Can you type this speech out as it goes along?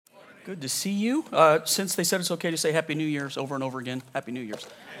Good to see you. Since they said it's okay to say Happy New Year's over and over again, Happy New Year's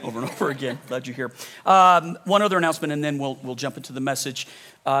over and over again. Glad you're here. One other announcement, and then we'll jump into the message.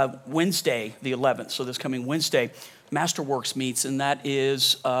 Wednesday, the 11th, so this coming Wednesday, Masterworks meets, and that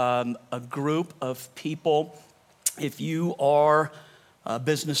is a group of people. If you are a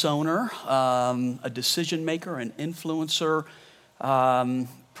business owner, a decision maker, an influencer,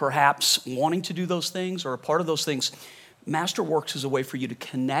 perhaps wanting to do those things or a part of those things, Masterworks is a way for you to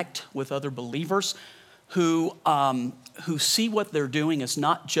connect with other believers who see what they're doing as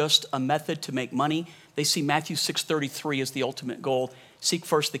not just a method to make money. They see Matthew 6:33 as the ultimate goal. Seek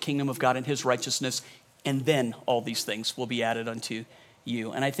first the kingdom of God and his righteousness, and then all these things will be added unto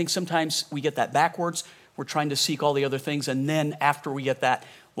you. And I think sometimes we get that backwards. We're trying to seek all the other things, and then after we get that,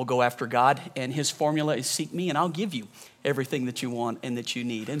 we'll go after God. And his formula is seek me, and I'll give you everything that you want and that you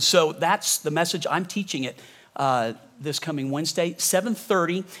need. And so that's the message. I'm teaching it this coming Wednesday,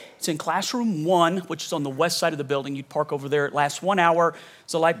 7:30. It's in classroom 1, which is on the west side of the building. You'd park over there. It lasts 1 hour.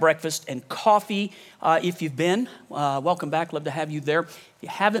 It's a light breakfast and coffee. If you've been, welcome back. Love to have you there. If you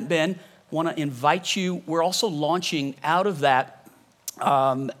haven't been, want to invite you. We're also launching out of that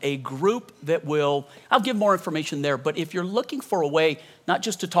a group that will, I'll give more information there, but if you're looking for a way, not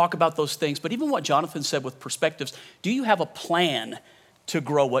just to talk about those things, but even what Jonathan said with perspectives, do you have a plan to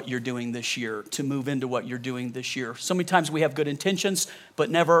grow what you're doing this year, to move into what you're doing this year? So many times we have good intentions, but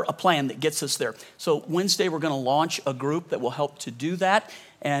never a plan that gets us there. So Wednesday, we're going to launch a group that will help to do that.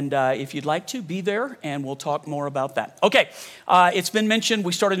 And if you'd like to, be there, and we'll talk more about that. Okay, it's been mentioned,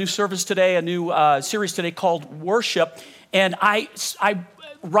 we start a new service today, a new series today called Worship. And I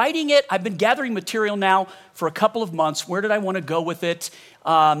writing it, I've been gathering material now for a couple of months. Where did I want to go with it?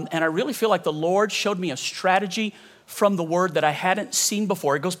 And I really feel like the Lord showed me a strategy from the word that I hadn't seen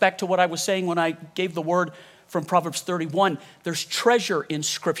before. It goes back to what I was saying when I gave the word from Proverbs 31. There's treasure in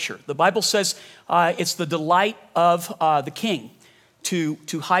Scripture. The Bible says it's the delight of the king to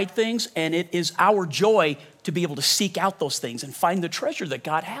hide things, and it is our joy to be able to seek out those things and find the treasure that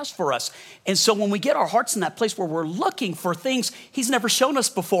God has for us. And so when we get our hearts in that place where we're looking for things he's never shown us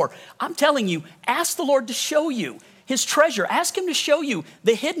before, I'm telling you, ask the Lord to show you his treasure. Ask him to show you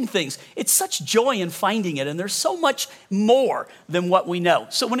the hidden things. It's such joy in finding it, and there's so much more than what we know.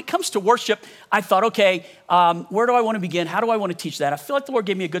 So when it comes to worship, I thought, okay, where do I want to begin? How do I want to teach that? I feel like the Lord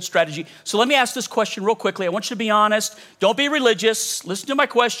gave me a good strategy. So let me ask this question real quickly. I want you to be honest. Don't be religious. Listen to my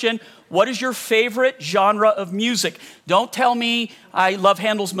question. What is your favorite genre of music? Don't tell me I love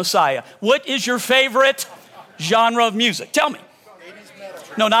Handel's Messiah. What is your favorite genre of music? Tell me.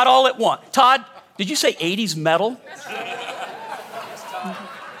 No, not all at once. Todd, did you say 80s metal?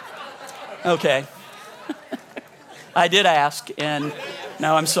 Okay. I did ask, and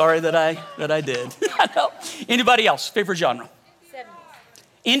now I'm sorry that I did. No. Anybody else? Favorite genre? 70s.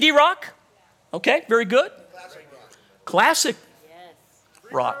 Indie rock? Okay, very good. Classic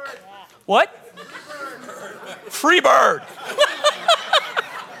rock. What? Freebird.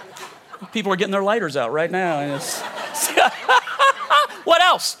 People are getting their lighters out right now. What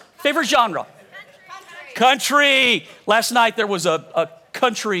else? Favorite genre? Country. Last night there was a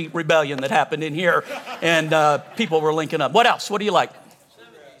country rebellion that happened in here, and people were linking up. What else? What do you like?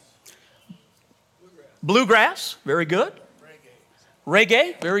 Bluegrass. Very good.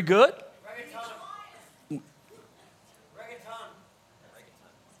 Reggae. Very good.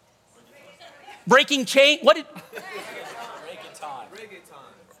 Breaking chain. What did?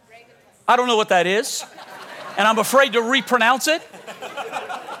 I don't know what that is, and I'm afraid to repronounce it.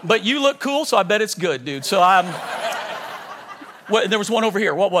 But you look cool, so I bet it's good, dude. So there was one over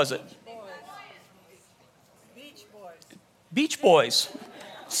here. What was it? Beach Boys.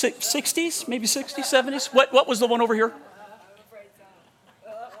 60s, maybe 60s, 70s. What was the one over here?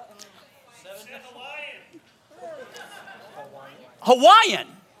 Hawaiian.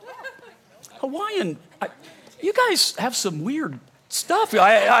 You guys have some weird stuff.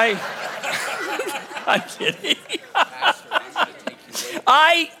 I'm kidding.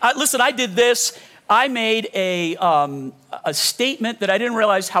 Listen, I did this. I made a statement that I didn't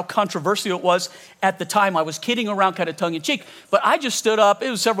realize how controversial it was at the time. I was kidding around, kind of tongue in cheek, but I just stood up.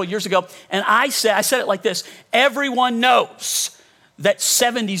 It was several years ago, and I said it like this: everyone knows that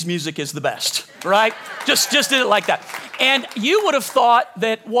 70s music is the best, right? Just did it like that. And you would have thought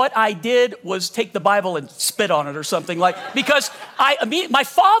that what I did was take the Bible and spit on it or something, because my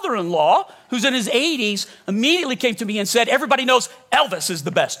father-in-law, who's in his 80s, immediately came to me and said, everybody knows Elvis is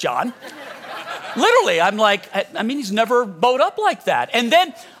the best, John. Literally, I'm like, he's never bowed up like that. And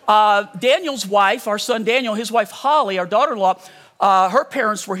then Daniel's wife, our son Daniel, his wife Holly, our daughter-in-law, her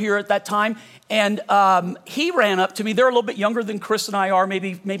parents were here at that time, and he ran up to me. They're a little bit younger than Chris and I are,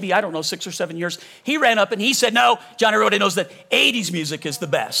 maybe I don't know, 6 or 7 years. He ran up and he said, no, John, everybody knows that 80s music is the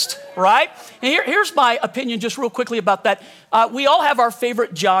best, right? And here's my opinion just real quickly about that. We all have our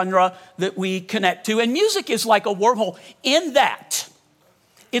favorite genre that we connect to, and music is like a wormhole in that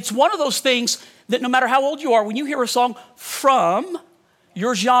it's one of those things that no matter how old you are, when you hear a song from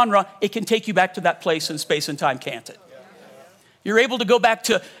your genre, it can take you back to that place in space and time, can't it? You're able to go back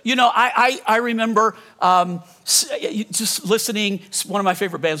to, I remember just listening. One of my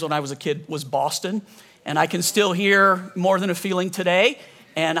favorite bands when I was a kid was Boston, and I can still hear More Than a Feeling today,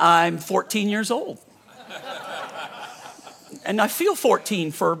 and I'm 14 years old. And I feel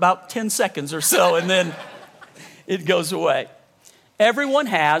 14 for about 10 seconds or so, and then it goes away. Everyone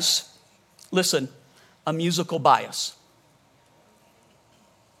has, listen, a musical bias.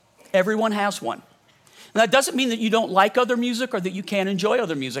 Everyone has one. And that doesn't mean that you don't like other music or that you can't enjoy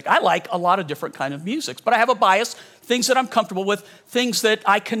other music. I like a lot of different kind of music, but I have a bias, things that I'm comfortable with, things that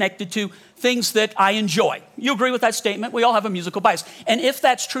I connected to, things that I enjoy. You agree with that statement? We all have a musical bias. And if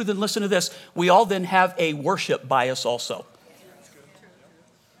that's true, then listen to this. We all then have a worship bias also.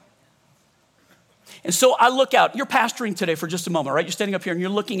 And so I look out. You're pastoring today for just a moment, right? You're standing up here and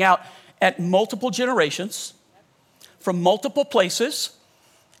you're looking out at multiple generations from multiple places,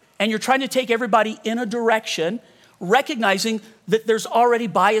 and you're trying to take everybody in a direction, recognizing that there's already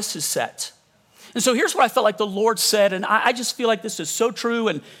biases set. And so here's what I felt like the Lord said, and I just feel like this is so true,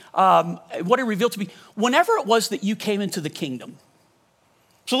 and what He revealed to me. Whenever it was that you came into the kingdom,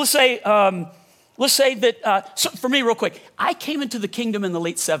 so let's say that, so for me real quick, I came into the kingdom in the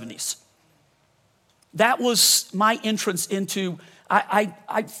late 70s. That was my entrance into,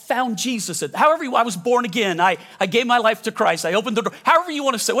 I found Jesus. However, I was born again. I gave my life to Christ. I opened the door. However you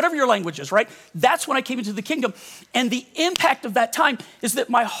want to say, whatever your language is, right? That's when I came into the kingdom. And the impact of that time is that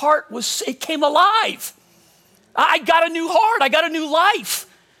my heart it came alive. I got a new heart. I got a new life.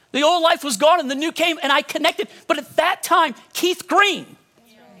 The old life was gone and the new came and I connected. But at that time, Keith Green.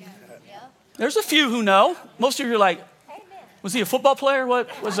 There's a few who know. Most of you are like, was he a football player?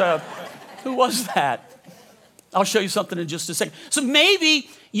 Who was that? I'll show you something in just a second. So maybe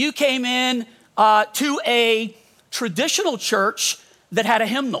you came in to a traditional church that had a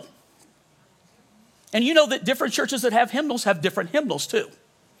hymnal. And you know that different churches that have hymnals have different hymnals too.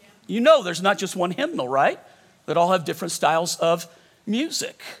 You know there's not just one hymnal, right? That all have different styles of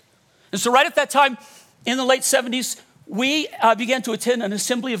music. And so right at that time, in the late 70s, we began to attend an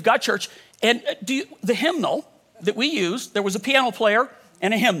Assembly of God church. And the hymnal that we used, there was a piano player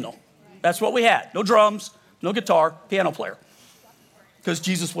and a hymnal. That's what we had. No drums, no guitar, piano player. Because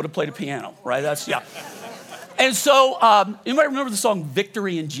Jesus would have played a piano, right? Yeah. And so, anybody remember the song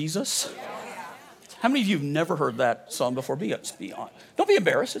Victory in Jesus? How many of you have never heard that song before? Be honest. Don't be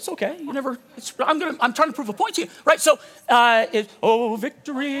embarrassed. It's okay. I'm trying to prove a point to you, right? So, oh,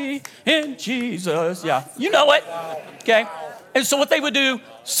 victory in Jesus. Yeah, you know it. Okay. And so what they would do,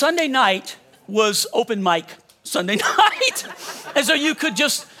 Sunday night was open mic Sunday night. And so you could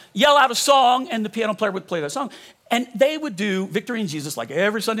just yell out a song, and the piano player would play that song. And they would do Victory in Jesus like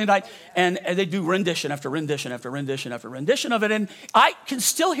every Sunday night, and they do rendition after rendition after rendition after rendition of it. And I can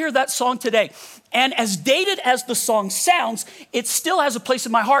still hear that song today. And as dated as the song sounds, it still has a place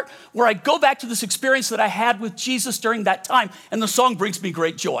in my heart where I go back to this experience that I had with Jesus during that time, and the song brings me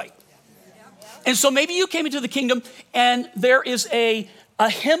great joy. And so maybe you came into the kingdom, and there is a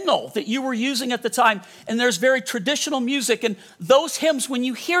hymnal that you were using at the time, and there's very traditional music, and those hymns, when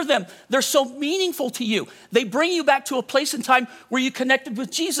you hear them, they're so meaningful to you. They bring you back to a place in time where you connected with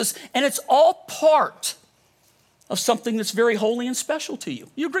Jesus, and it's all part of something that's very holy and special to you.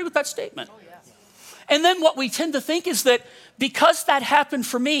 You agree with that statement? Oh, yeah. And then what we tend to think is that because that happened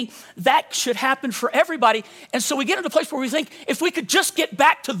for me, that should happen for everybody, and so we get into a place where we think, if we could just get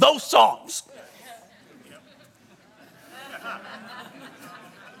back to those songs,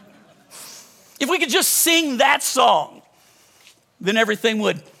 if we could just sing that song, then everything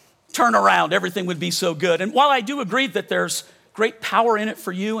would turn around. Everything would be so good. And while I do agree that there's great power in it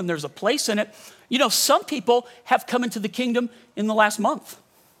for you and there's a place in it, some people have come into the kingdom in the last month.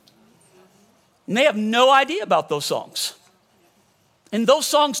 And they have no idea about those songs. And those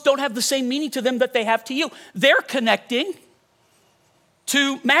songs don't have the same meaning to them that they have to you. They're connecting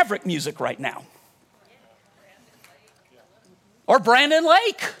to Maverick music right now. Or Brandon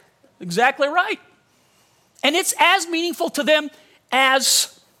Lake. Exactly right. And it's as meaningful to them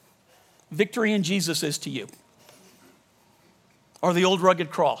as Victory in Jesus is to you. Or the old rugged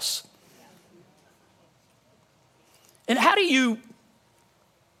cross. And how do you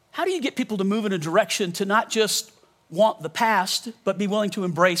get people to move in a direction to not just want the past, but be willing to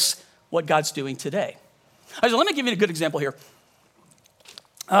embrace what God's doing today. All right, so let me give you a good example here.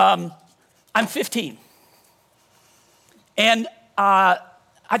 I'm 15. And I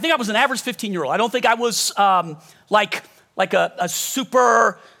think I was an average 15-year-old. I don't think I was like a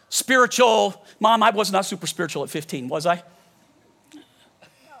super spiritual. Mom, I was not super spiritual at 15, was I?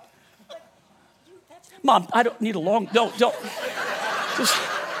 Mom, I don't need a long, don't.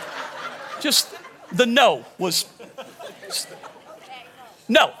 Just the no was,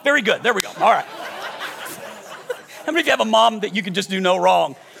 no, very good, there we go, all right. How many of you have a mom that you can just do no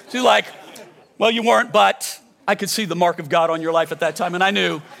wrong? She's like, well, you weren't, but I could see the mark of God on your life at that time, and I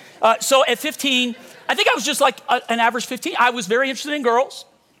knew. So at 15, I think I was just like an average 15. I was very interested in girls.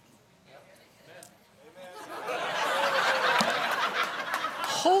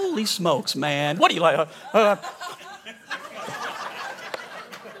 Holy smokes, man. What do you like?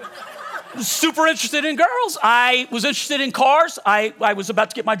 Super interested in girls. I was interested in cars. I was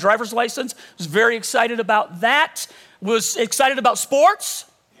about to get my driver's license. Was very excited about that. Was excited about sports.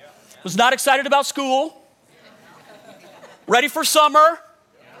 Was not excited about school. Ready for summer.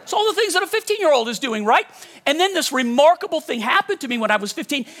 It's all the things that a 15-year-old is doing, right? And then this remarkable thing happened to me when I was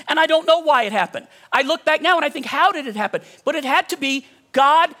 15, and I don't know why it happened. I look back now and I think, how did it happen? But it had to be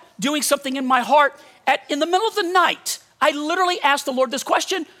God doing something in my heart. In the middle of the night, I literally asked the Lord this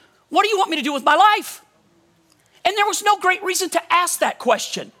question: what do you want me to do with my life? And there was no great reason to ask that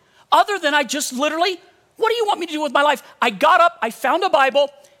question other than I just literally, what do you want me to do with my life? I got up, I found a Bible,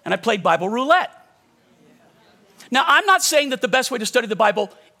 and I played Bible roulette. Now, I'm not saying that the best way to study the Bible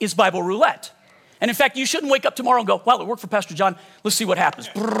is Bible roulette. And in fact, you shouldn't wake up tomorrow and go, well, it worked for Pastor John. Let's see what happens.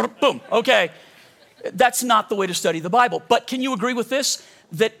 Brrr, boom, okay. That's not the way to study the Bible. But can you agree with this?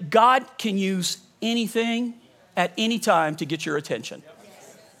 That God can use anything at any time to get your attention.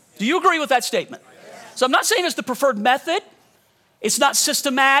 Do you agree with that statement? So I'm not saying it's the preferred method. It's not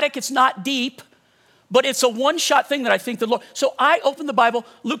systematic. It's not deep. But it's a one-shot thing that I think the Lord. So I opened the Bible,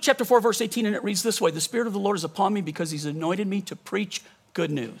 Luke chapter 4, verse 18, and it reads this way: the Spirit of the Lord is upon me because he's anointed me to preach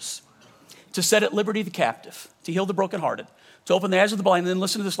good news, to set at liberty the captive, to heal the brokenhearted, to open the eyes of the blind, and then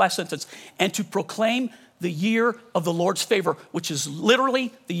listen to this last sentence, and to proclaim the year of the Lord's favor, which is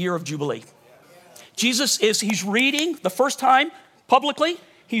literally the year of Jubilee. He's reading the first time publicly,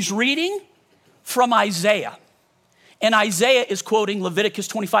 he's reading from Isaiah. And Isaiah is quoting Leviticus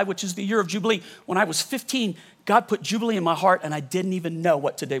 25, which is the year of Jubilee. When I was 15, God put Jubilee in my heart, and I didn't even know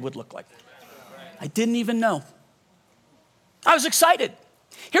what today would look like. I didn't even know. I was excited.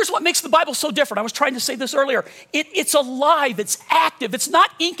 Here's what makes the Bible so different. I was trying to say this earlier. It's alive, it's active, it's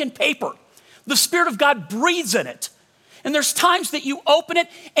not ink and paper. The Spirit of God breathes in it. And there's times that you open it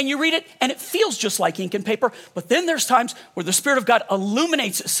and you read it and it feels just like ink and paper, but then there's times where the Spirit of God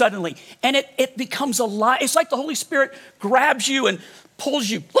illuminates it suddenly and it becomes alive. It's like the Holy Spirit grabs you and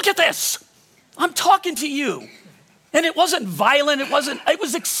pulls you. Look at this. I'm talking to you. And it wasn't violent, it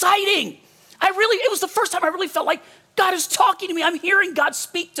was exciting. It was the first time I really felt like God is talking to me. I'm hearing God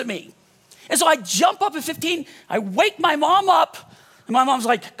speak to me. And so I jump up at 15, I wake my mom up, and my mom's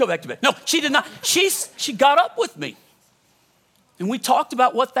like, go back to bed. No, she did not. She got up with me. And we talked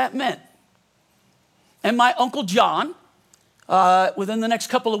about what that meant. And my Uncle John, within the next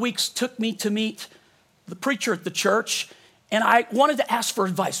couple of weeks, took me to meet the preacher at the church. And I wanted to ask for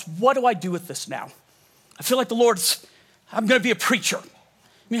advice. What do I do with this now? I feel like I'm going to be a preacher. I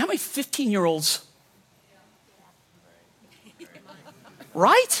mean, how many 15-year-olds?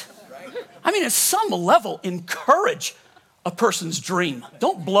 Right? I mean, at some level, encourage a person's dream.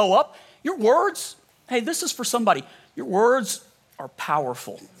 Don't blow up. Your words, hey, this is for somebody. Your words are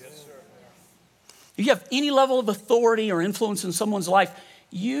powerful. Yes, sir. If you have any level of authority or influence in someone's life,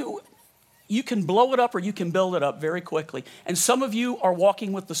 you can blow it up or you can build it up very quickly. And some of you are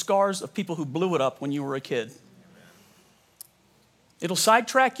walking with the scars of people who blew it up when you were a kid. It'll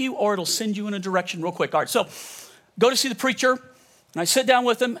sidetrack you or it'll send you in a direction real quick. All right, so go to see the preacher, and I sit down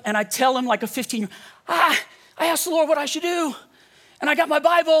with him, and I tell him like a 15-year-old, I asked the Lord what I should do, and I got my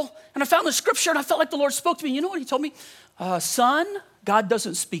Bible, and I found the scripture, and I felt like the Lord spoke to me. You know what he told me? Son, God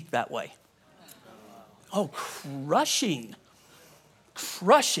doesn't speak that way. Oh, crushing.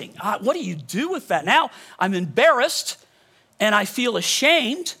 What do you do with that? Now I'm embarrassed, and I feel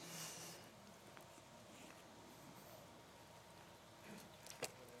ashamed.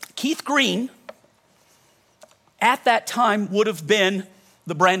 Keith Green, at that time, would have been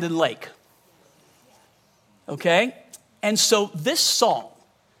the Brandon Lake. Okay? And so this song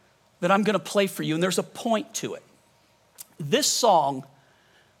that I'm going to play for you, and there's a point to it. This song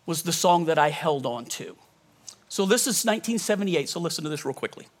was the song that I held on to. So this is 1978, so listen to this real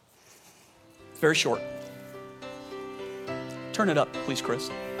quially. It's very short. Turn it up, please, Chris.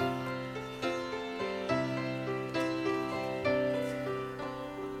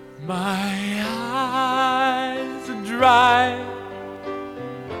 My eyes are dry,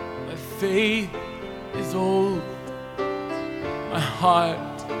 my faith is old, my heart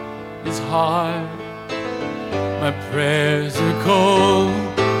is hard, my prayers are cold,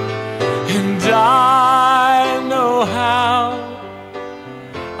 and I know how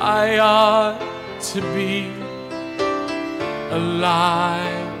I ought to be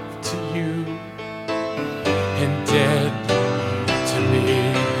alive to you and dead to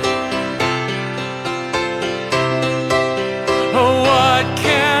me. Oh, what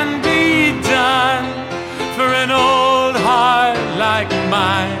can be done for an old heart like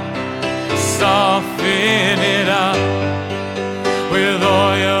mine? Soften it up with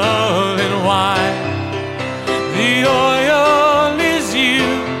oil and wine. The oil is you,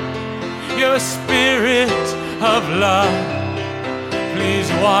 your spirit of love.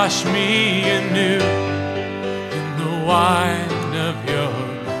 Please wash me anew in the wine of your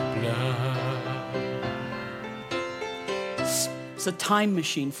blood. It's a time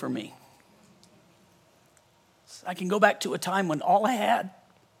machine for me. I can go back to a time when all I had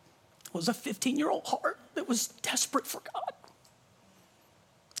was a 15-year-old heart that was desperate for God.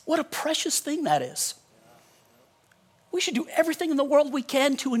 What a precious thing that is. We should do everything in the world we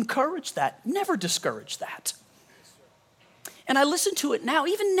can to encourage that, never discourage that. And I listen to it now,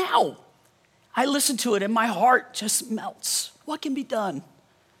 even now. I listen to it and my heart just melts. What can be done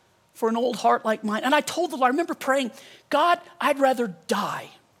for an old heart like mine? And I told the Lord, I remember praying, God, I'd rather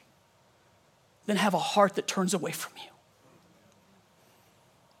die than have a heart that turns away from you.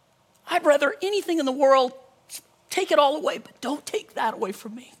 I'd rather anything in the world, take it all away, but don't take that away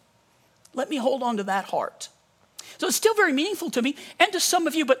from me. Let me hold on to that heart. So it's still very meaningful to me and to some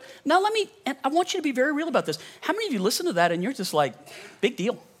of you, but now and I want you to be very real about this. How many of you listen to that and you're just like, big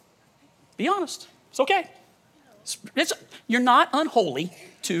deal? Be honest. It's okay. You're not unholy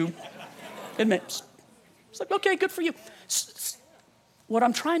to admit. It's like, okay, good for you. What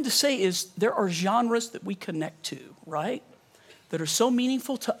I'm trying to say is there are genres that we connect to, right? That are so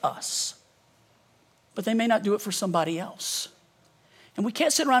meaningful to us, but they may not do it for somebody else. And we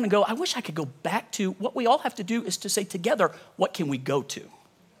can't sit around and go, I wish I could go back to, what we all have to do is to say together, what can we go to?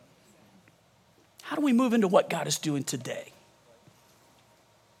 How do we move into what God is doing today?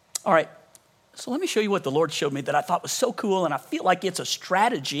 All right, so let me show you what the Lord showed me that I thought was so cool, and I feel like it's a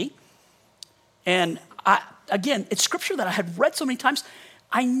strategy. And again, it's scripture that I had read so many times.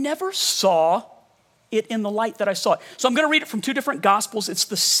 I never saw it in the light that I saw it. So I'm going to read it from two different gospels. It's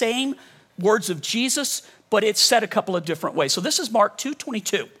the same words of Jesus, but it's said a couple of different ways. So this is Mark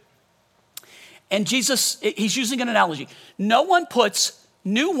 2:22. And Jesus, he's using an analogy. No one puts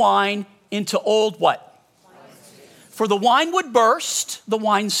new wine into old what? For the wine would burst the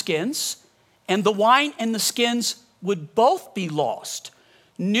wineskins, and the wine and the skins would both be lost.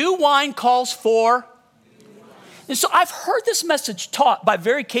 New wine calls for. And so I've heard this message taught by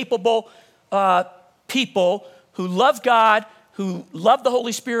very capable people who love God, who love the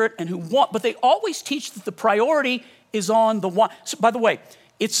Holy Spirit, and but they always teach that the priority is on the wine. So, by the way,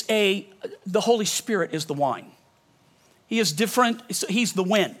 the Holy Spirit is the wine. He is different. He's the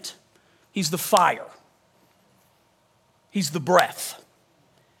wind. He's the fire. He's the breath.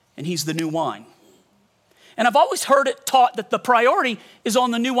 And he's the new wine. And I've always heard it taught that the priority is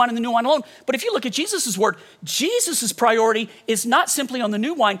on the new wine and the new wine alone. But if you look at Jesus' word, Jesus' priority is not simply on the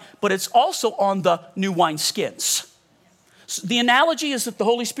new wine, but it's also on the new wine skins. So the analogy is that the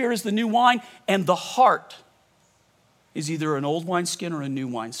Holy Spirit is the new wine, and the heart is either an old wineskin or a new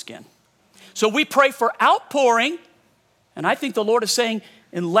wineskin. So we pray for outpouring, and I think the Lord is saying,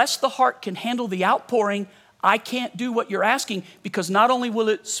 unless the heart can handle the outpouring, I can't do what you're asking, because not only will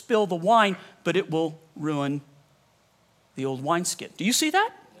it spill the wine, but it will ruin the old wineskin. Do you see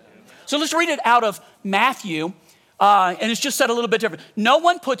that? So let's read it out of Matthew, and it's just said a little bit different. No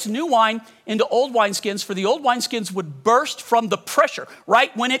one puts new wine into old wineskins, for the old wineskins would burst from the pressure.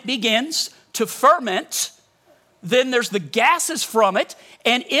 Right when it begins to ferment, then there's the gases from it,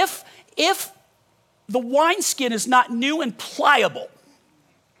 and if the wineskin is not new and pliable,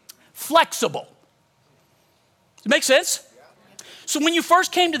 flexible. Does it make sense? So when you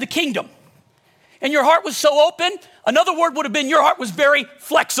first came to the kingdom and your heart was so open, another word would have been your heart was very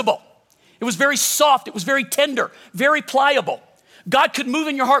flexible. It was very soft. It was very tender, very pliable. God could move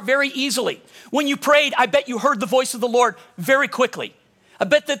in your heart very easily. When you prayed, I bet you heard the voice of the Lord very quickly. I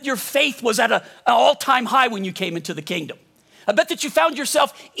bet that your faith was at an all-time high when you came into the kingdom. I bet that you found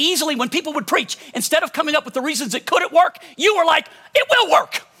yourself easily when people would preach, instead of coming up with the reasons it couldn't work, you were like, it will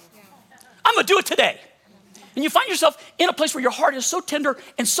work. I'm going to do it today. And you find yourself in a place where your heart is so tender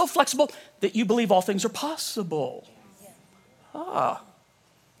and so flexible that you believe all things are possible.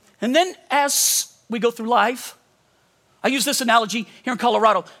 And then as we go through life, I use this analogy here in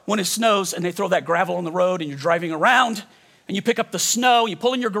Colorado when it snows and they throw that gravel on the road and you're driving around and you pick up the snow, you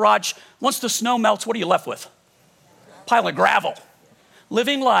pull in your garage. Once the snow melts, what are you left with? Pile of gravel.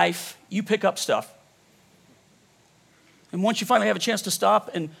 Living life, you pick up stuff. And once you finally have a chance to stop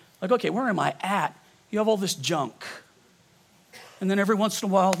and like, okay, where am I at? You have all this junk. And then every once in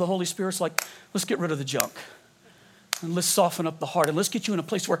a while, the Holy Spirit's like, let's get rid of the junk. And let's soften up the heart. And let's get you in a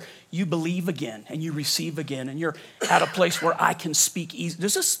place where you believe again and you receive again. And you're at a place where I can speak easy.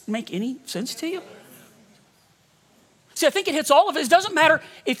 Does this make any sense to you? See, I think it hits all of it. It doesn't matter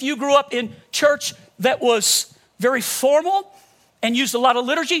if you grew up in church that was very formal and used a lot of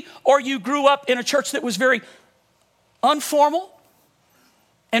liturgy, or you grew up in a church that was very informal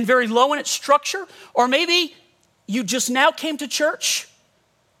and very low in its structure, or maybe you just now came to church.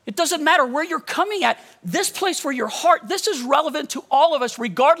 It doesn't matter where you're coming at. This place where your heart, this is relevant to all of us,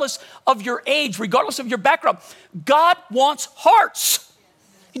 regardless of your age, regardless of your background. God wants hearts.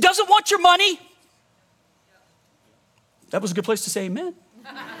 He doesn't want your money. That was a good place to say amen.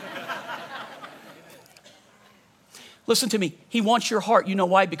 Listen to me. He wants your heart. You know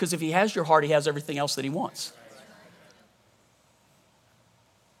why? Because if he has your heart, he has everything else that he wants.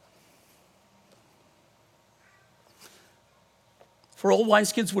 For old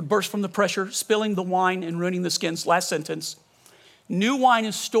wineskins would burst from the pressure, spilling the wine and ruining the skins. Last sentence. New wine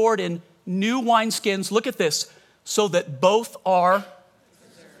is stored in new wineskins. Look at this. So that both are.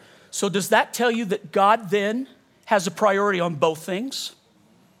 So does that tell you that God then has a priority on both things?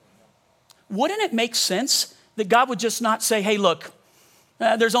 Wouldn't it make sense that God would just not say, hey, look,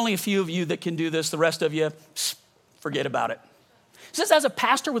 there's only a few of you that can do this. The rest of you, forget about it. He says, as a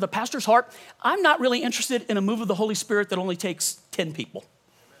pastor with a pastor's heart, I'm not really interested in a move of the Holy Spirit that only takes 10 people.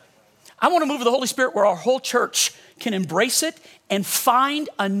 I want a move of the Holy Spirit where our whole church can embrace it and find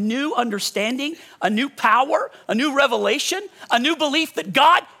a new understanding, a new power, a new revelation, a new belief that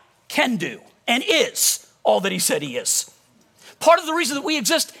God can do and is all that he said he is. Part of the reason that we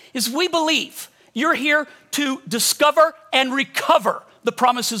exist is we believe you're here to discover and recover the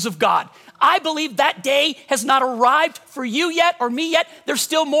promises of God. I believe that day has not arrived for you yet or me yet. There's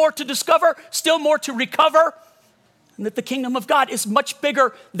still more to discover, still more to recover, and that the kingdom of God is much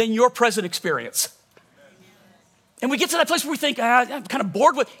bigger than your present experience. And we get to that place where we think, I'm kind of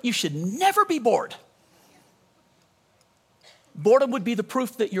bored with. You should never be bored. Boredom would be the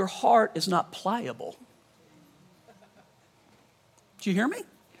proof that your heart is not pliable. Do you hear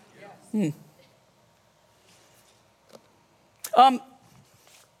me?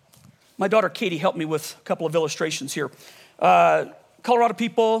 My daughter Katie helped me with a couple of illustrations here. Colorado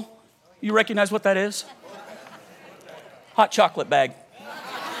people, you recognize what that is? Hot chocolate bag.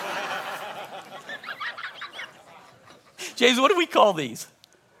 James, what do we call these?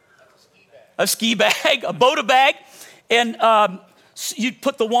 A ski bag, a Boda bag. And you'd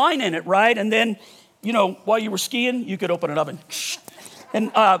put the wine in it, right? And then, while you were skiing, you could open it up and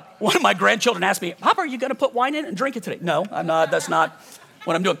And one of my grandchildren asked me, Papa, are you going to put wine in it and drink it today? No, I'm not. That's not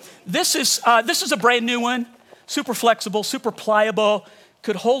what I'm doing. This is a brand new one, super flexible, super pliable,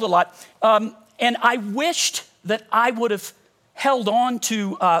 could hold a lot. And I wished that I would have held on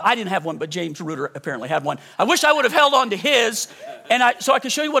to, I didn't have one, but James Reuter apparently had one. I wish I would have held on to his, so I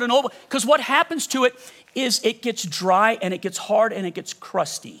could show you what an old, because what happens to it is it gets dry and it gets hard and it gets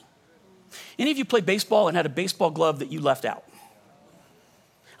crusty. Any of you played baseball and had a baseball glove that you left out?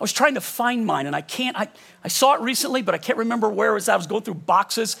 I was trying to find mine and I can't, I saw it recently, but I can't remember where it was. I was going through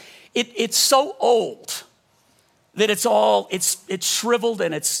boxes. It's so old that it's shriveled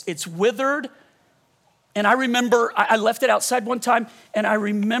and it's withered. And I remember, I left it outside one time and I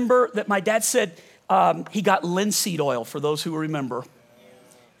remember that my dad said he got linseed oil, for those who remember.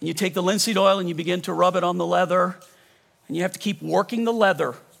 And you take the linseed oil and you begin to rub it on the leather and you have to keep working the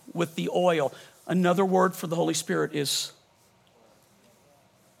leather with the oil. Another word for the Holy Spirit is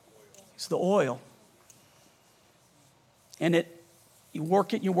the oil. And you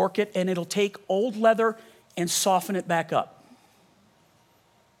work it, and it'll take old leather and soften it back up.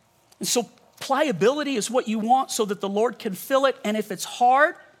 And so pliability is what you want so that the Lord can fill it. And if it's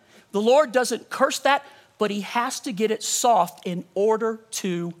hard, the Lord doesn't curse that, but he has to get it soft in order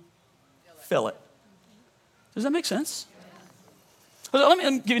to fill it. Does that make sense? Let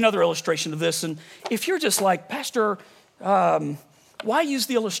me give you another illustration of this. And if you're just like, Pastor, why use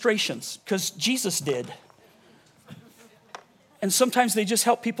the illustrations? Because Jesus did. And sometimes they just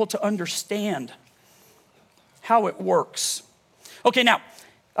help people to understand how it works. Okay, now,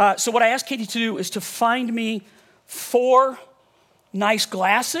 So what I asked Katie to do is to find me 4 nice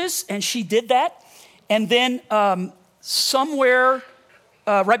glasses, and she did that. And then somewhere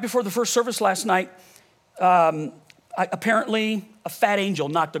right before the first service last night, apparently a fat angel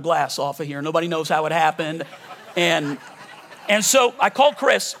knocked a glass off of here. Nobody knows how it happened. And so I called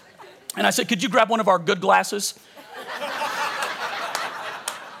Chris, and I said, could you grab one of our good glasses?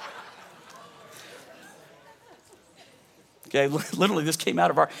 Okay, literally this came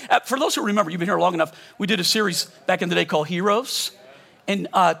out of our, for those who remember, you've been here long enough, we did a series back in the day called Heroes. And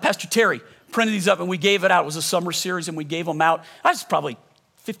Pastor Terry printed these up and we gave it out. It was a summer series and we gave them out. That was probably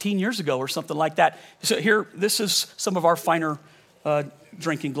 15 years ago or something like that. So here, this is some of our finer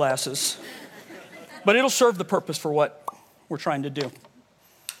drinking glasses. But it'll serve the purpose for what we're trying to do.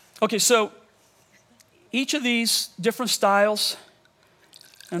 Okay, so each of these different styles,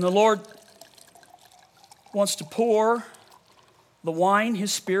 and the Lord wants to pour the wine,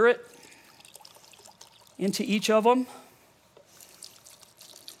 his Spirit, into each of them.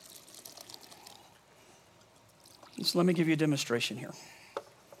 So let me give you a demonstration here.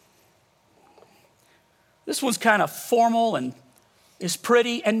 This one's kind of formal and is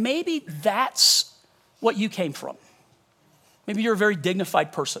pretty, and maybe that's what you came from. Maybe you're a very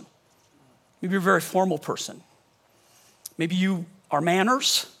dignified person. Maybe you're a very formal person. Maybe you are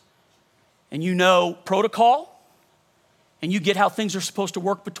manners, and you know protocol, and you get how things are supposed to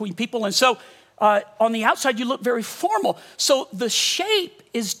work between people. And so on the outside, you look very formal. So the shape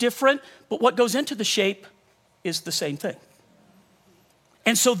is different, but what goes into the shape is the same thing.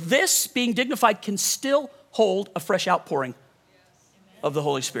 And so this, being dignified, can still hold a fresh outpouring of the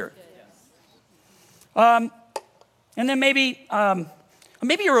Holy Spirit. And then maybe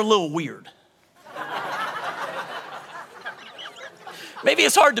you're a little weird. Maybe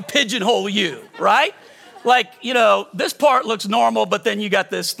it's hard to pigeonhole you, right? Like, you know, this part looks normal, but then you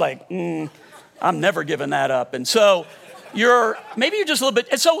got this like, I'm never giving that up. And so maybe you're just a little bit,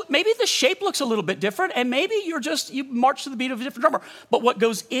 and so maybe the shape looks a little bit different, and maybe you march to the beat of a different drummer, but what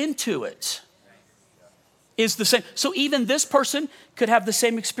goes into it is the same. So even this person could have the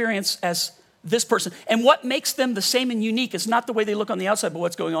same experience as this person. And what makes them the same and unique is not the way they look on the outside, but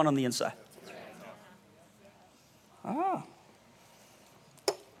what's going on the inside. Ah.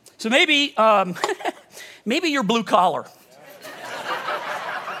 So maybe, maybe you're blue collar.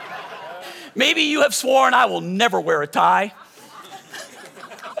 Maybe you have sworn, I will never wear a tie.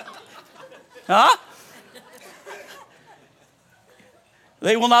 Huh?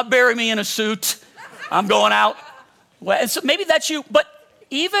 They will not bury me in a suit. I'm going out. Well, and so maybe that's you, but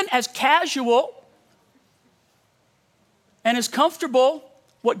even as casual and as comfortable,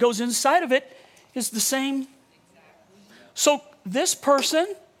 what goes inside of it is the same. So this person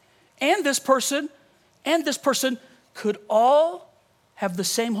and this person and this person could all have the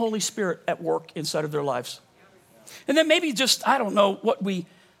same Holy Spirit at work inside of their lives. And then maybe just, I don't know what we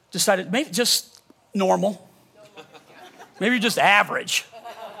decided, maybe just normal. Maybe you're just average.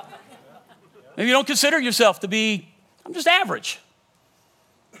 Maybe you don't consider yourself to be, I'm just average.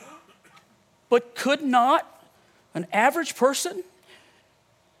 But could not an average person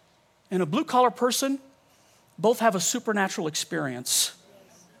and a blue-collar person both have a supernatural experience?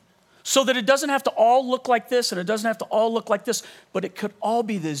 So that it doesn't have to all look like this and it doesn't have to all look like this, but it could all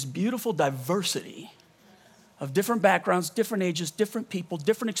be this beautiful diversity of different backgrounds, different ages, different people,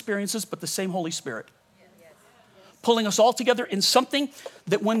 different experiences, but the same Holy Spirit. Pulling us all together in something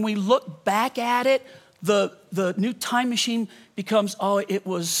that when we look back at it, the new time machine becomes, it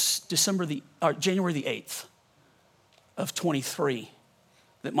was January the 8th of 23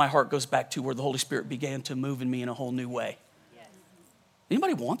 that my heart goes back to, where the Holy Spirit began to move in me in a whole new way.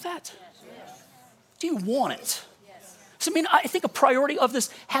 Anybody want that? Yes. Do you want it? Yes. So, I think a priority of this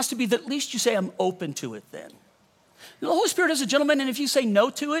has to be that at least you say, I'm open to it then. The Holy Spirit is a gentleman, and if you say no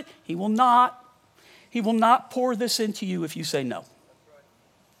to it, He will not pour this into you if you say no.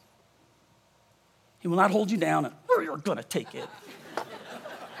 He will not hold you down and, you're going to take it.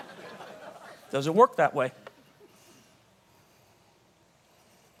 Doesn't work that way.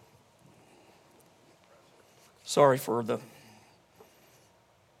 Sorry for the...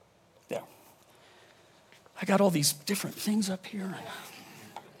 There. I got all these different things up here.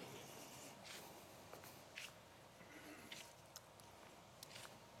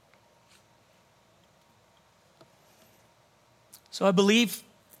 So I believe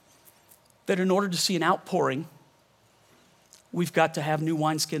that in order to see an outpouring, we've got to have new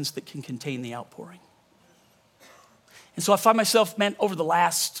wineskins that can contain the outpouring. And so I find myself, over the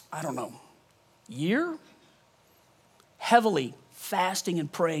last, year, heavily fasting and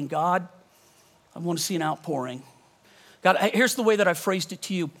praying, God, I want to see an outpouring. God, here's the way that I phrased it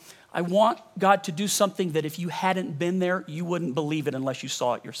to you. I want God to do something that if you hadn't been there, you wouldn't believe it unless you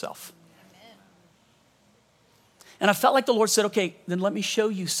saw it yourself. Amen. And I felt like the Lord said, okay, then let me show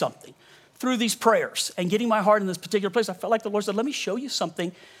you something. Through these prayers and getting my heart in this particular place, I felt like the Lord said, let me show you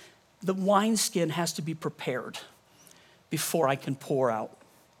something. The wineskin has to be prepared before I can pour out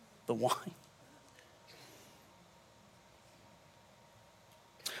the wine.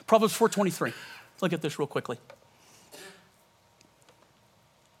 Proverbs 4:23. Look at this real quickly.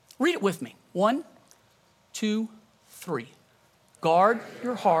 Read it with me. 1, 2, 3. Guard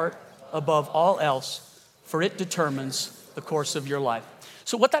your heart above all else, for it determines the course of your life.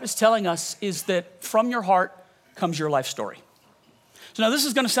 So what that is telling us is that from your heart comes your life story. So now this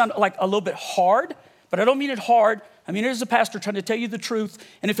is going to sound like a little bit hard, but I don't mean it hard. I mean it as a pastor trying to tell you the truth.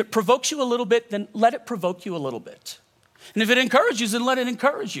 And if it provokes you a little bit, then let it provoke you a little bit. And if it encourages you, then let it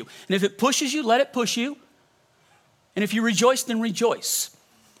encourage you. And if it pushes you, let it push you. And if you rejoice, then rejoice.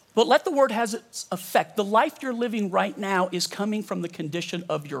 But let the word have its effect. The life you're living right now is coming from the condition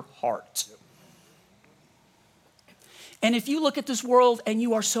of your heart. And if you look at this world and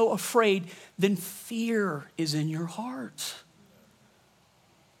you are so afraid, then fear is in your heart.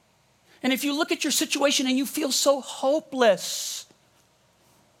 And if you look at your situation and you feel so hopeless,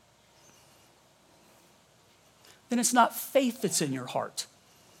 then it's not faith that's in your heart,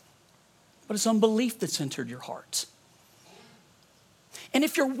 but it's unbelief that's entered your heart. And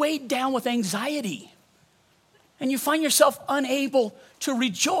if you're weighed down with anxiety and you find yourself unable to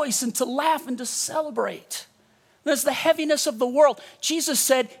rejoice and to laugh and to celebrate, there's the heaviness of the world. Jesus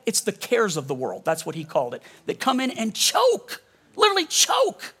said it's the cares of the world. That's what he called it. That come in and choke, literally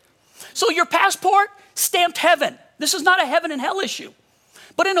choke. So your passport stamped heaven. This is not a heaven and hell issue.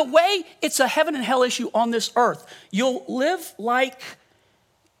 But in a way, it's a heaven and hell issue on this earth. You'll live like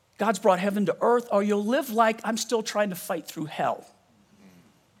God's brought heaven to earth, or you'll live like I'm still trying to fight through hell.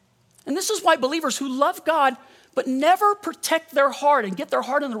 And this is why believers who love God but never protect their heart and get their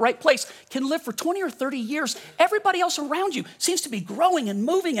heart in the right place can live for 20 or 30 years. Everybody else around you seems to be growing and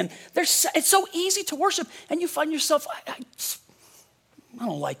moving, and it's so easy to worship, and you find yourself, I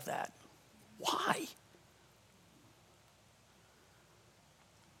don't like that. Why?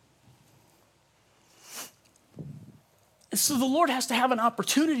 And so the Lord has to have an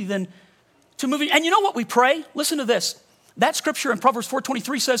opportunity then to move in. And you know what we pray? Listen to this. That scripture in Proverbs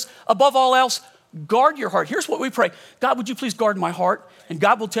 4:23 says, above all else, guard your heart. Here's what we pray. God, would you please guard my heart? And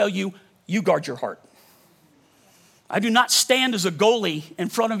God will tell you, you guard your heart. I do not stand as a goalie in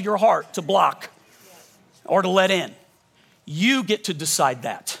front of your heart to block or to let in. You get to decide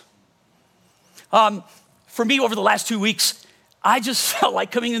that. For me, over the last 2 weeks, I just felt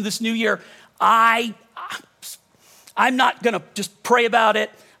like coming into this new year, I'm not going to just pray about it.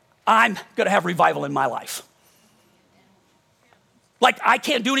 I'm going to have revival in my life. Like, I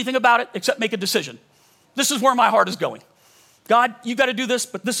can't do anything about it except make a decision. This is where my heart is going. God, you got to do this,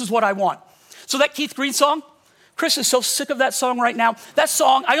 but this is what I want. So that Keith Green song, Chris is so sick of that song right now. That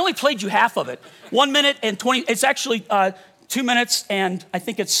song, I only played you half of it. 1 minute and 20, it's actually 2 minutes and I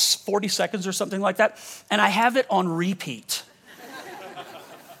think it's 40 seconds or something like that. And I have it on repeat.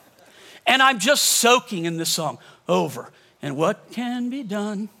 And I'm just soaking in this song over. And what can be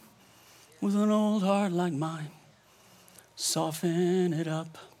done with an old heart like mine? Soften it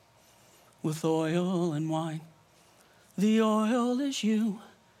up with oil and wine. The oil is you,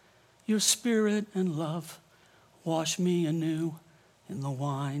 your spirit and love. Wash me anew in the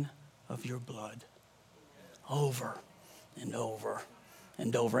wine of your blood. Over and over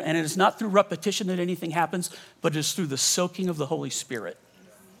and over. And it is not through repetition that anything happens, but it is through the soaking of the Holy Spirit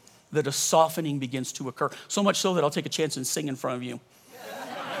that a softening begins to occur. So much so that I'll take a chance and sing in front of you.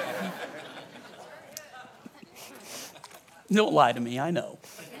 Don't lie to me, I know.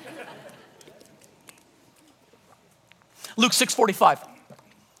 Luke 6:45,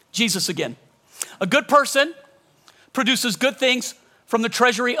 Jesus again. A good person produces good things from the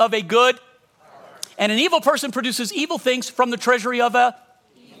treasury of a good, and an evil person produces evil things from the treasury of a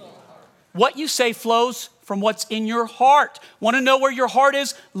evil heart. What you say flows from what's in your heart. Want to know where your heart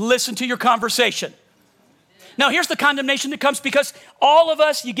is? Listen to your conversation. Now, here's the condemnation that comes because all of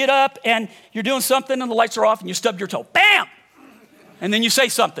us, you get up and you're doing something and the lights are off and you stub your toe. Bam! And then you say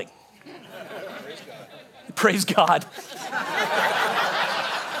something. Praise God.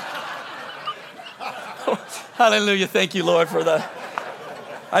 Hallelujah. Thank you, Lord, for the...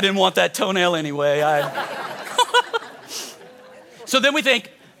 I didn't want that toenail anyway. So then we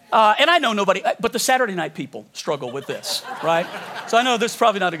think, and I know nobody, but the Saturday night people struggle with this, right? So I know this is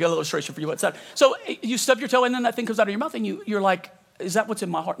probably not a good illustration for you. What's that? So you stub your toe and then that thing comes out of your mouth and you're like, is that what's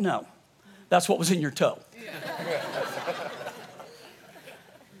in my heart? No, that's what was in your toe.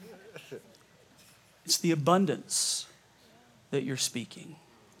 It's the abundance that you're speaking.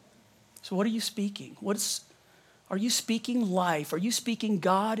 So what are you speaking? Are you speaking life? Are you speaking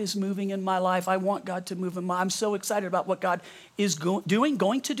God is moving in my life? I want God to move in my life. I'm so excited about what God is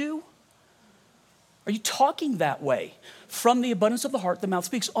going to do. Are you talking that way? From the abundance of the heart, the mouth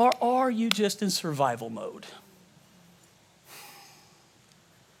speaks. Or are you just in survival mode?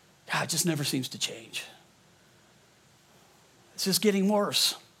 God, it just never seems to change. It's just getting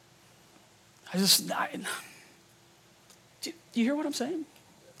worse. Do you hear what I'm saying?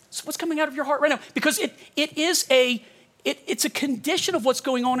 So what's coming out of your heart right now? Because it's a condition of what's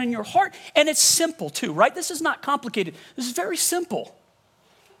going on in your heart, and it's simple too, right? This is not complicated. This is very simple.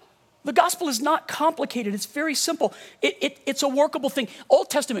 The gospel is not complicated. It's very simple. It's a workable thing. Old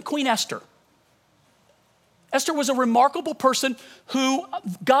Testament, Queen Esther. Esther was a remarkable person who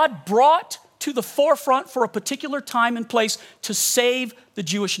God brought to the forefront for a particular time and place to save the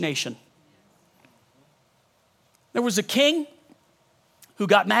Jewish nation. There was a king who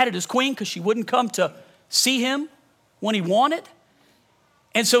got mad at his queen because she wouldn't come to see him when he wanted.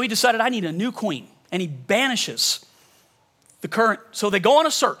 And so he decided, I need a new queen. And he banishes the current. So they go on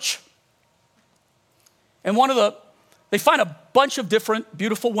a search. And they find a bunch of different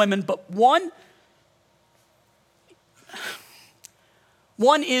beautiful women, but one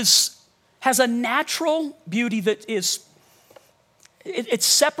has a natural beauty that it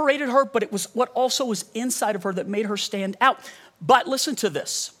separated her, but it was what also was inside of her that made her stand out. But listen to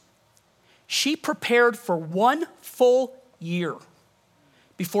this. She prepared for 1 full year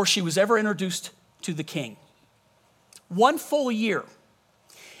before she was ever introduced to the king. 1 full year.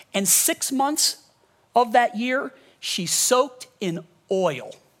 And 6 months of that year, she soaked in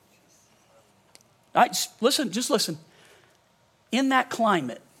oil. All right, just listen. In that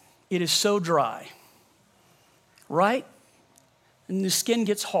climate, it is so dry, right? And the skin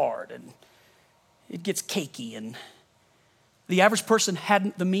gets hard and it gets cakey, and the average person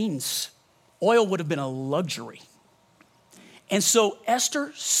hadn't the means. Oil would have been a luxury. And so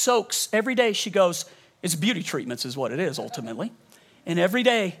Esther soaks every day. She goes, it's beauty treatments is what it is ultimately. And every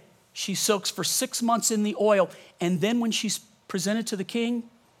day she soaks for 6 months in the oil. And then when she's presented to the king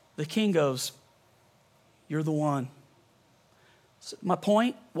goes, you're the one. So my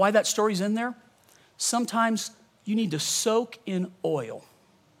point, why that story's in there, sometimes you need to soak in oil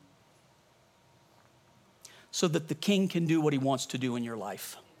so that the king can do what he wants to do in your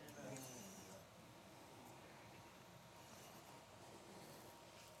life.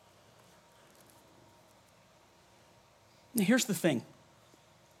 Now, here's the thing.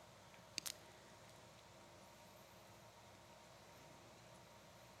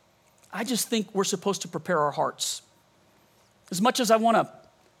 I just think we're supposed to prepare our hearts. As much as I want to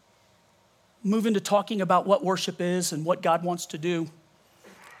move into talking about what worship is and what God wants to do,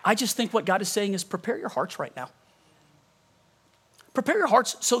 I just think what God is saying is prepare your hearts right now. Prepare your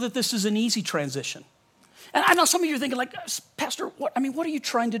hearts so that this is an easy transition. And I know some of you are thinking like, Pastor, what are you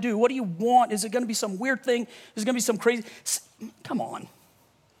trying to do? What do you want? Is it going to be some weird thing? Is it going to be some crazy? Come on.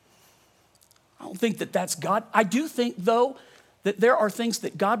 I don't think that that's God. I do think, though, that there are things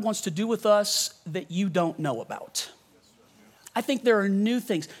that God wants to do with us that you don't know about. I think there are new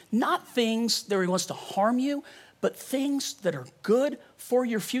things, not things that he wants to harm you, but things that are good for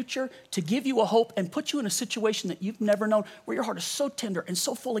your future to give you a hope and put you in a situation that you've never known, where your heart is so tender and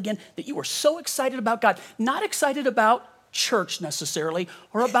so full again that you are so excited about God, not excited about church necessarily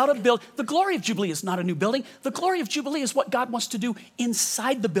or about a building. The glory of Jubilee is not a new building. The glory of Jubilee is what God wants to do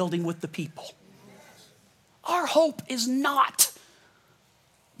inside the building with the people. Our hope is not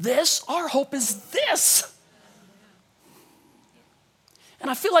this. Our hope is this. And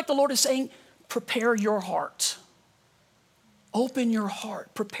I feel like the Lord is saying, prepare your heart. Open your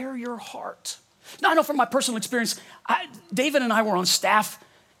heart. Prepare your heart. Now, I know from my personal experience, David and I were on staff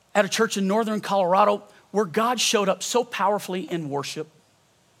at a church in northern Colorado where God showed up so powerfully in worship.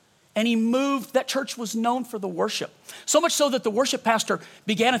 And he moved. That church was known for the worship. So much so that the worship pastor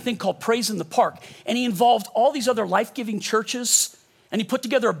began a thing called Praise in the Park. And he involved all these other life-giving churches. And he put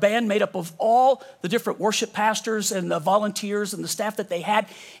together a band made up of all the different worship pastors and the volunteers and the staff that they had.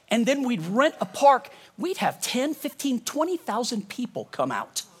 And then we'd rent a park. We'd have 10, 15, 20,000 people come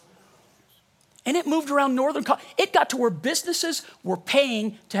out. And it moved around northern Colorado. It got to where businesses were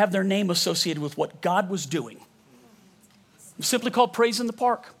paying to have their name associated with what God was doing. It was simply called Praise in the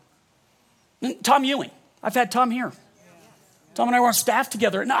Park. And Tom Ewing. I've had Tom here. Tom and I were on staff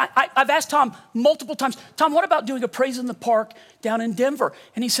together. And I've asked Tom multiple times, Tom, what about doing a Praise in the Park down in Denver?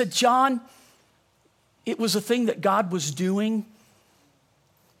 And he said, John, it was a thing that God was doing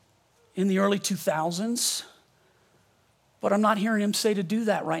in the early 2000s. But I'm not hearing him say to do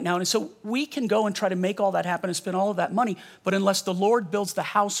that right now. And so we can go and try to make all that happen and spend all of that money, but unless the Lord builds the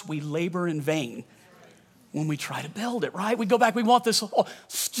house, we labor in vain when we try to build it, right? We go back, we want this,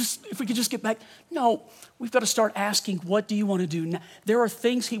 if we could just get back. No, we've got to start asking, what do you want to do now? There are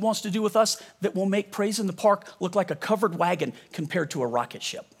things he wants to do with us that will make Praise in the Park look like a covered wagon compared to a rocket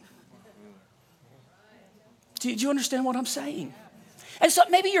ship. Do you understand what I'm saying? And so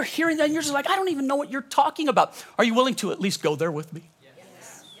maybe you're hearing that and you're just like, I don't even know what you're talking about. Are you willing to at least go there with me?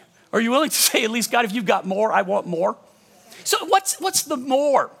 Yes. Are you willing to say, at least, God, if you've got more, I want more? So what's the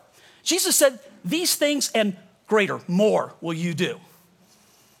more? Jesus said, these things and greater, more will you do.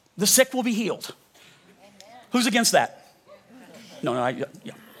 The sick will be healed. Amen. Who's against that? No,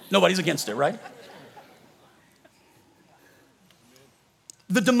 nobody's against it, right?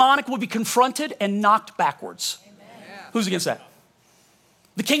 The demonic will be confronted and knocked backwards. Amen. Who's against that?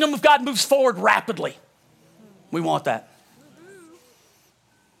 The kingdom of God moves forward rapidly. We want that.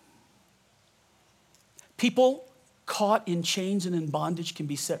 People caught in chains and in bondage can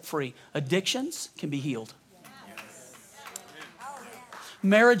be set free. Addictions can be healed.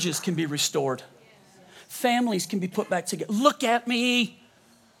 Marriages can be restored. Families can be put back together. Look at me.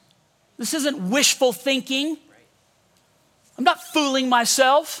 This isn't wishful thinking. I'm not fooling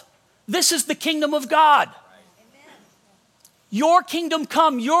myself. This is the kingdom of God. Your kingdom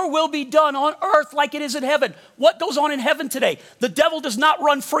come, your will be done on earth like it is in heaven. What goes on in heaven today? The devil does not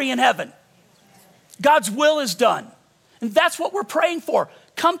run free in heaven. God's will is done. And that's what we're praying for.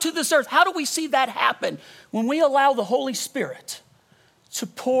 Come to this earth. How do we see that happen? When we allow the Holy Spirit to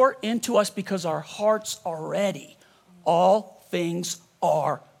pour into us because our hearts are ready. All things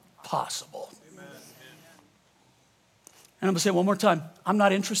are possible. Amen. And I'm going to say one more time, I'm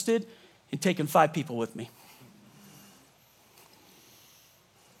not interested in taking 5 people with me.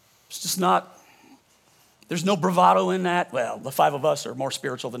 It's just not, there's no bravado in that. Well, the 5 of us are more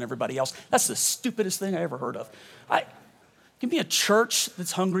spiritual than everybody else. That's the stupidest thing I ever heard of. Give me a church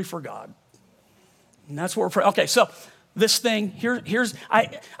that's hungry for God. And that's what we're praying. Okay, so this thing,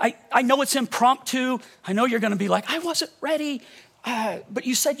 I know it's impromptu. I know you're going to be like, I wasn't ready. But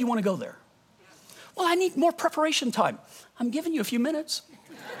you said you want to go there. Well, I need more preparation time. I'm giving you a few minutes.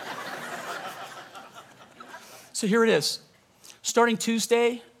 So here it is. Starting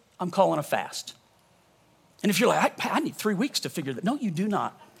Tuesday, I'm calling a fast. And if you're like, I need 3 weeks to figure that. No, you do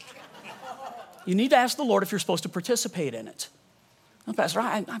not. You need to ask the Lord if you're supposed to participate in it. No, Pastor,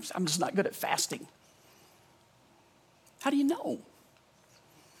 I'm just not good at fasting. How do you know?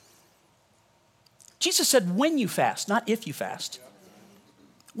 Jesus said when you fast, not if you fast.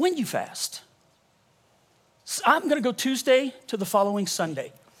 When you fast. So I'm going to go Tuesday to the following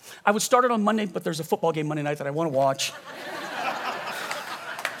Sunday. I would start it on Monday, but there's a football game Monday night that I want to watch.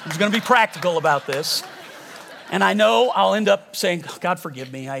 I'm just going to be practical about this. And I know I'll end up saying, God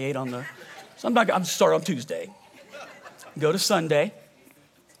forgive me, I ate on the... So I'm start on Tuesday. Go to Sunday.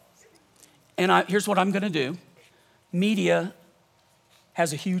 And here's what I'm going to do. Media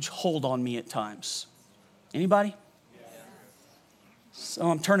has a huge hold on me at times. Anybody? Yeah. So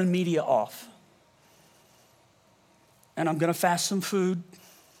I'm turning media off. And I'm going to fast some food.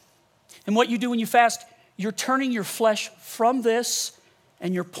 And what you do when you fast, you're turning your flesh from this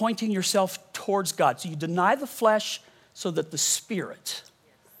and you're pointing yourself towards God. So you deny the flesh so that the spirit.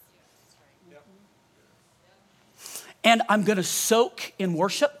 And I'm going to soak in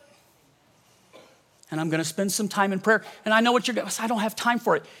worship. And I'm going to spend some time in prayer. And I know what you're going to say, I don't have time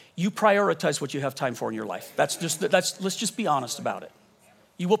for it. You prioritize what you have time for in your life. Let's just be honest about it.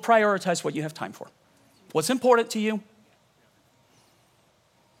 You will prioritize what you have time for. What's important to you?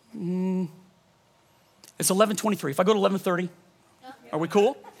 It's 11:23. If I go to 11:30, are we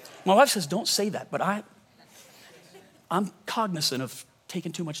cool? My wife says, don't say that, but I'm cognizant of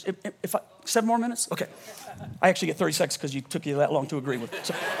taking too much. 7 more minutes? Okay. I actually get 30 seconds because you took you that long to agree with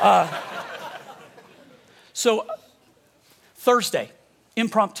it. So Thursday,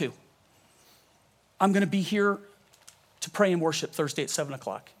 impromptu. I'm going to be here to pray and worship Thursday at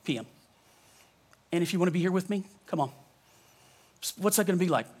 7:00 p.m. And if you want to be here with me, come on. What's that going to be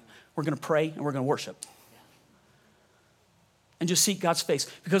like? We're going to pray and we're going to worship. And just seek God's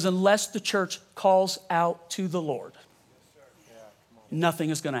face. Because unless the church calls out to the Lord,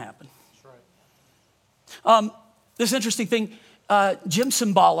 nothing is going to happen. This interesting thing, Jim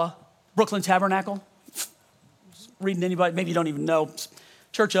Cymbala, Brooklyn Tabernacle, reading anybody, maybe you don't even know,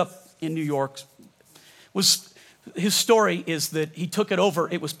 church up in New York, his story is that he took it over,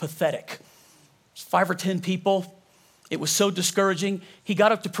 it was pathetic. 5 or 10 people, it was so discouraging. He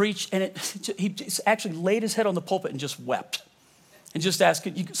got up to preach and he actually laid his head on the pulpit and just wept. And just asked,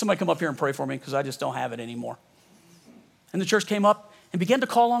 somebody come up here and pray for me because I just don't have it anymore. And the church came up and began to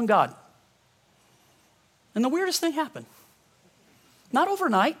call on God. And the weirdest thing happened. Not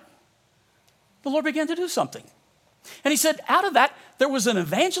overnight. The Lord began to do something. And he said, out of that, there was an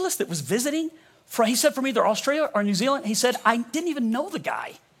evangelist that was visiting. He said from either Australia or New Zealand. He said, I didn't even know the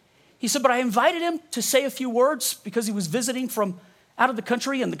guy. He said, but I invited him to say a few words because he was visiting from out of the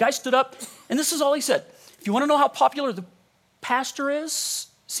country. And the guy stood up, and this is all he said. If you want to know how popular the pastor is,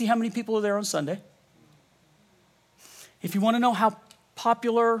 see how many people are there on Sunday. If you want to know how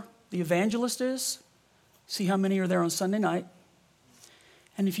popular the evangelist is, see how many are there on Sunday night.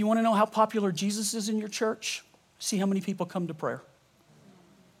 And if you want to know how popular Jesus is in your church, see how many people come to prayer.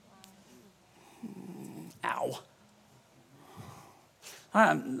 Ow.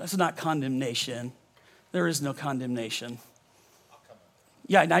 That's not condemnation. There is no condemnation.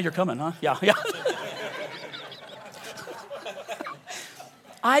 Yeah, now you're coming, huh? Yeah.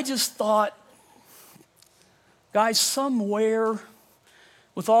 I just thought, guys, somewhere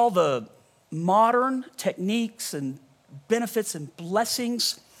with all the modern techniques and benefits and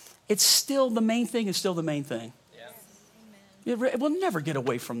blessings, it's still the main thing is still the main thing. Yeah. It will never get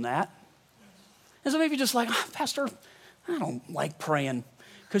away from that. And so maybe just like, Pastor, I don't like praying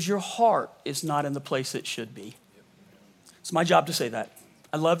because your heart is not in the place it should be. It's my job to say that.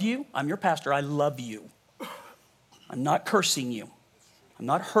 I love you. I'm your pastor. I love you. I'm not cursing you. I'm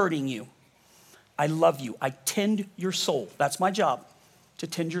not hurting you. I love you. I tend your soul. That's my job, to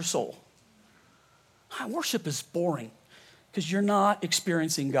tend your soul. Worship is boring because you're not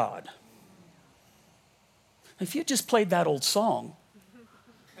experiencing God. If you just played that old song,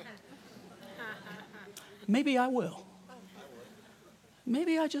 maybe I will.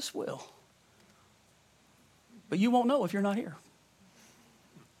 Maybe I just will. But you won't know if you're not here.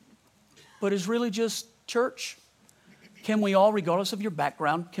 But it's really just church. Can we all, regardless of your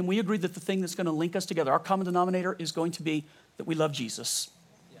background, can we agree that the thing that's going to link us together, our common denominator, is going to be that we love Jesus?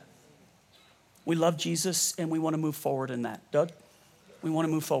 We love Jesus, and we want to move forward in that. Doug? We want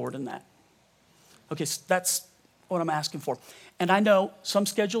to move forward in that. Okay, so that's what I'm asking for. And I know some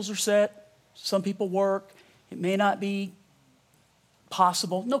schedules are set. Some people work. It may not be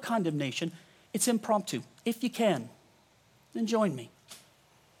possible. No condemnation. It's impromptu. If you can, then join me.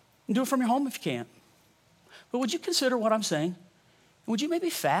 And do it from your home if you can't. But would you consider what I'm saying? Would you maybe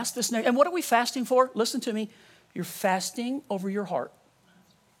fast this next? And what are we fasting for? Listen to me. You're fasting over your heart.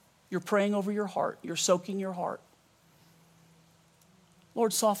 You're praying over your heart. You're soaking your heart.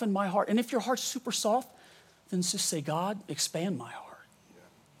 Lord, soften my heart. And if your heart's super soft, then just say, God, expand my heart.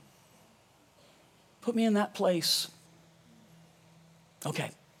 Put me in that place.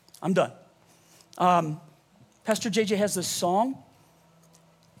 Okay, I'm done. Pastor JJ has this song,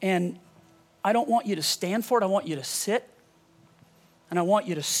 and I don't want you to stand for it. I want you to sit, and I want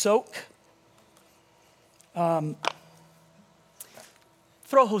you to soak. Throw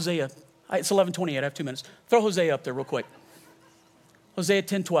Hosea. It's 11:28. I have 2 minutes. Throw Hosea up there real quick. Hosea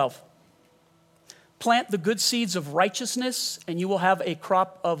 10:12. Plant the good seeds of righteousness, and you will have a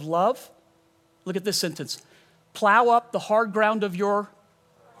crop of love. Look at this sentence. Plow up the hard ground of your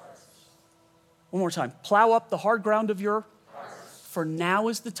hearts. One more time. Plow up the hard ground of your hearts. For now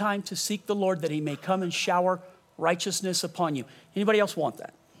is the time to seek the Lord that he may come and shower righteousness upon you. Anybody else want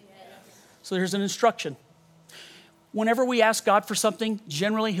that? Yes. So here's an instruction. Whenever we ask God for something,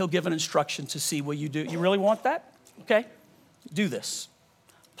 generally he'll give an instruction to see, will you do? You really want that? Okay, do this.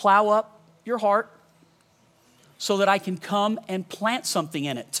 Plow up your heart so that I can come and plant something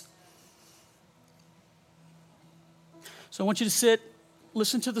in it. So I want you to sit,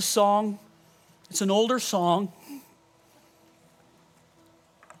 listen to the song. It's an older song.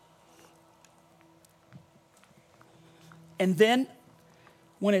 And then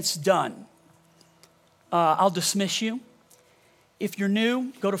when it's done, I'll dismiss you. If you're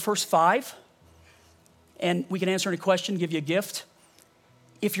new, go to verse 5, and we can answer any question, give you a gift.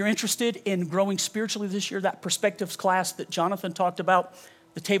 If you're interested in growing spiritually this year, that perspectives class that Jonathan talked about,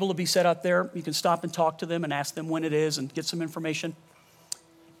 the table will be set out there. You can stop and talk to them and ask them when it is and get some information.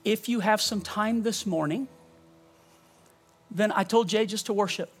 If you have some time this morning, then I told Jay just to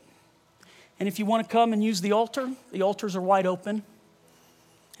worship. And if you want to come and use the altars are wide open.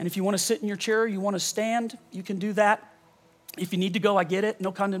 And if you want to sit in your chair, you want to stand, you can do that. If you need to go, I get it,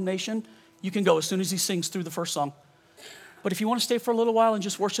 no condemnation. You can go as soon as he sings through the first song. But if you want to stay for a little while and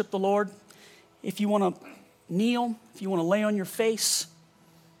just worship the Lord, if you want to kneel, if you want to lay on your face,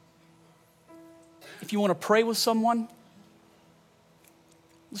 if you want to pray with someone,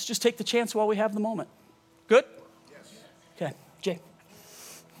 let's just take the chance while we have the moment. Good? Yes. Okay, Jay.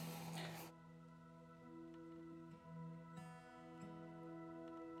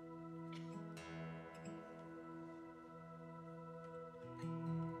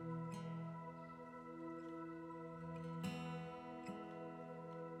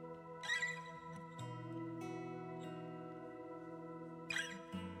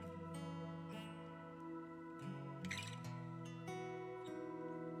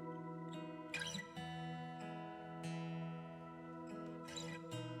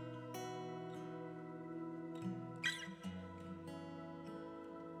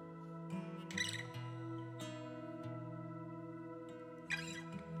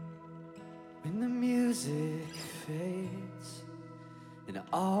 and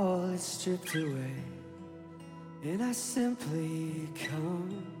all is stripped away, and I simply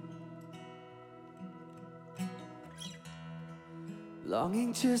come,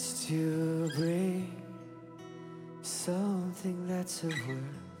 longing just to bring something that's of worth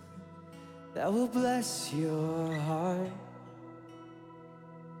that will bless your heart.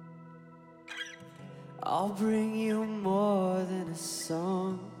 I'll bring you more than a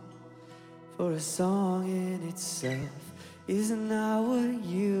song, for a song in itself is not what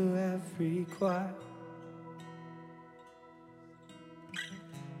you have required.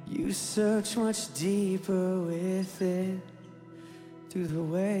 You search much deeper within, through the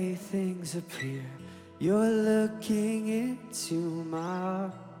way things appear. You're looking into my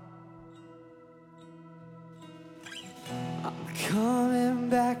heart. I'm coming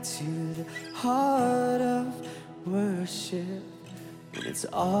back to the heart of worship, and it's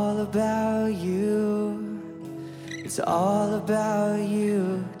all about you. It's all about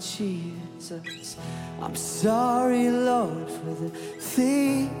you, Jesus. I'm sorry, Lord, for the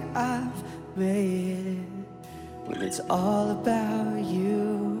thing I've made it, when it's all about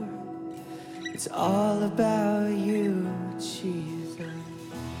you. It's all about you, Jesus.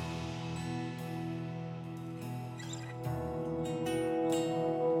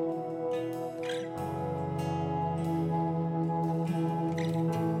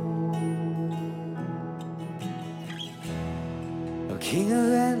 King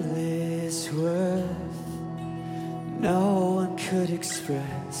of endless worth, no one could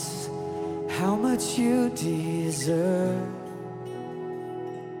express how much you deserve.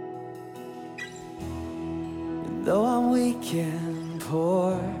 And though I'm weak and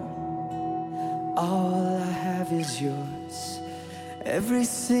poor, all I have is yours, every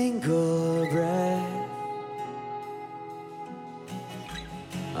single breath.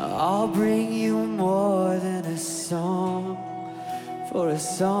 I'll bring you more than a song, for a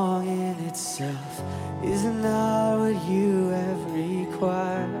song in itself is not what you have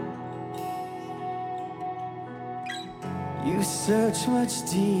required. You search much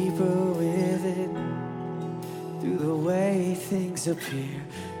deeper within, through the way things appear.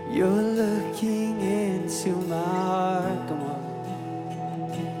 You're looking into my heart. Come on.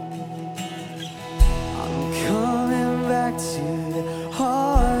 I'm coming back to the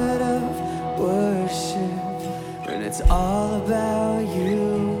heart of worship, when it's all about you.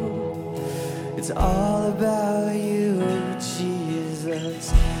 It's all about you,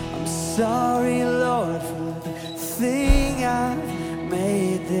 Jesus. I'm sorry, Lord, for the thing I've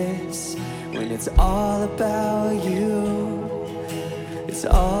made this, when it's all about you. It's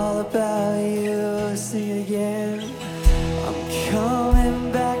all about you. Sing it again. I'm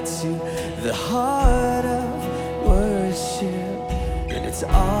coming back to the heart of worship, and it's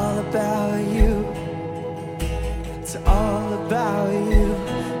all about you. It's all about you,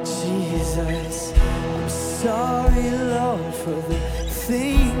 Jesus. I'm sorry, Lord, for the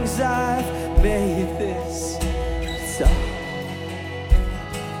things I've made this. It's all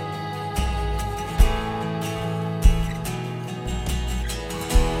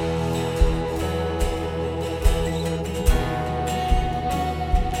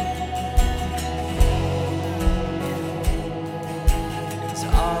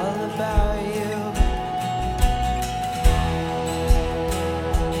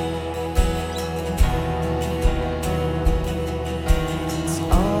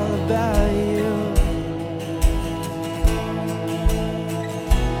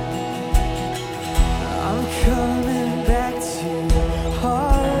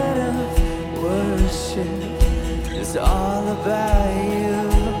it's all about you.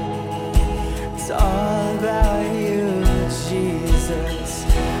 It's all about you, Jesus.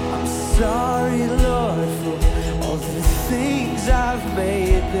 I'm sorry, Lord, for all the things I've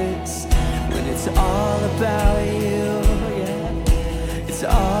made this, when it's all about you. Yeah, it's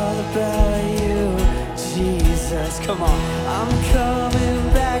all about you, Jesus. Come on. I'm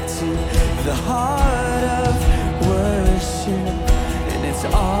coming back to the heart of worship, and it's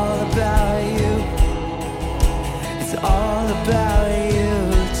all about you. It's all about you,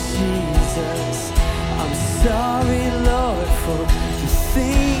 Jesus. I'm sorry, Lord, for the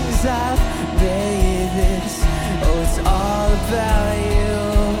things I've made this. Oh, it's all about you.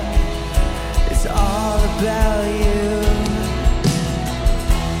 It's all about you.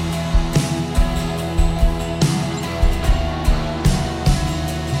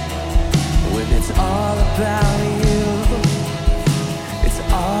 When it's all about you, it's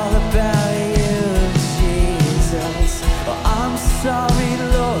all about you. I'm sorry,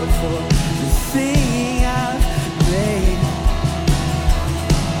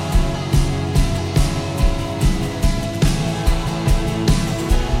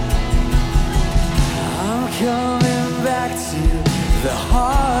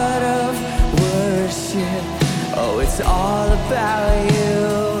 all about you.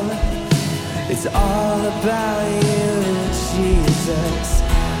 It's all about you, Jesus.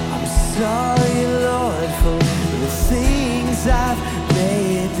 I'm sorry, Lord, for the things I've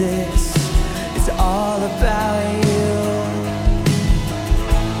made this. It's all about you.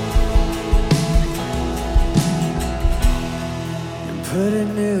 And put a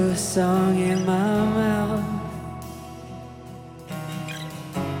new song in my mouth.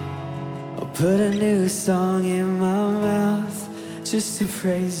 I'll put a new song in my mouth just to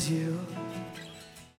praise you.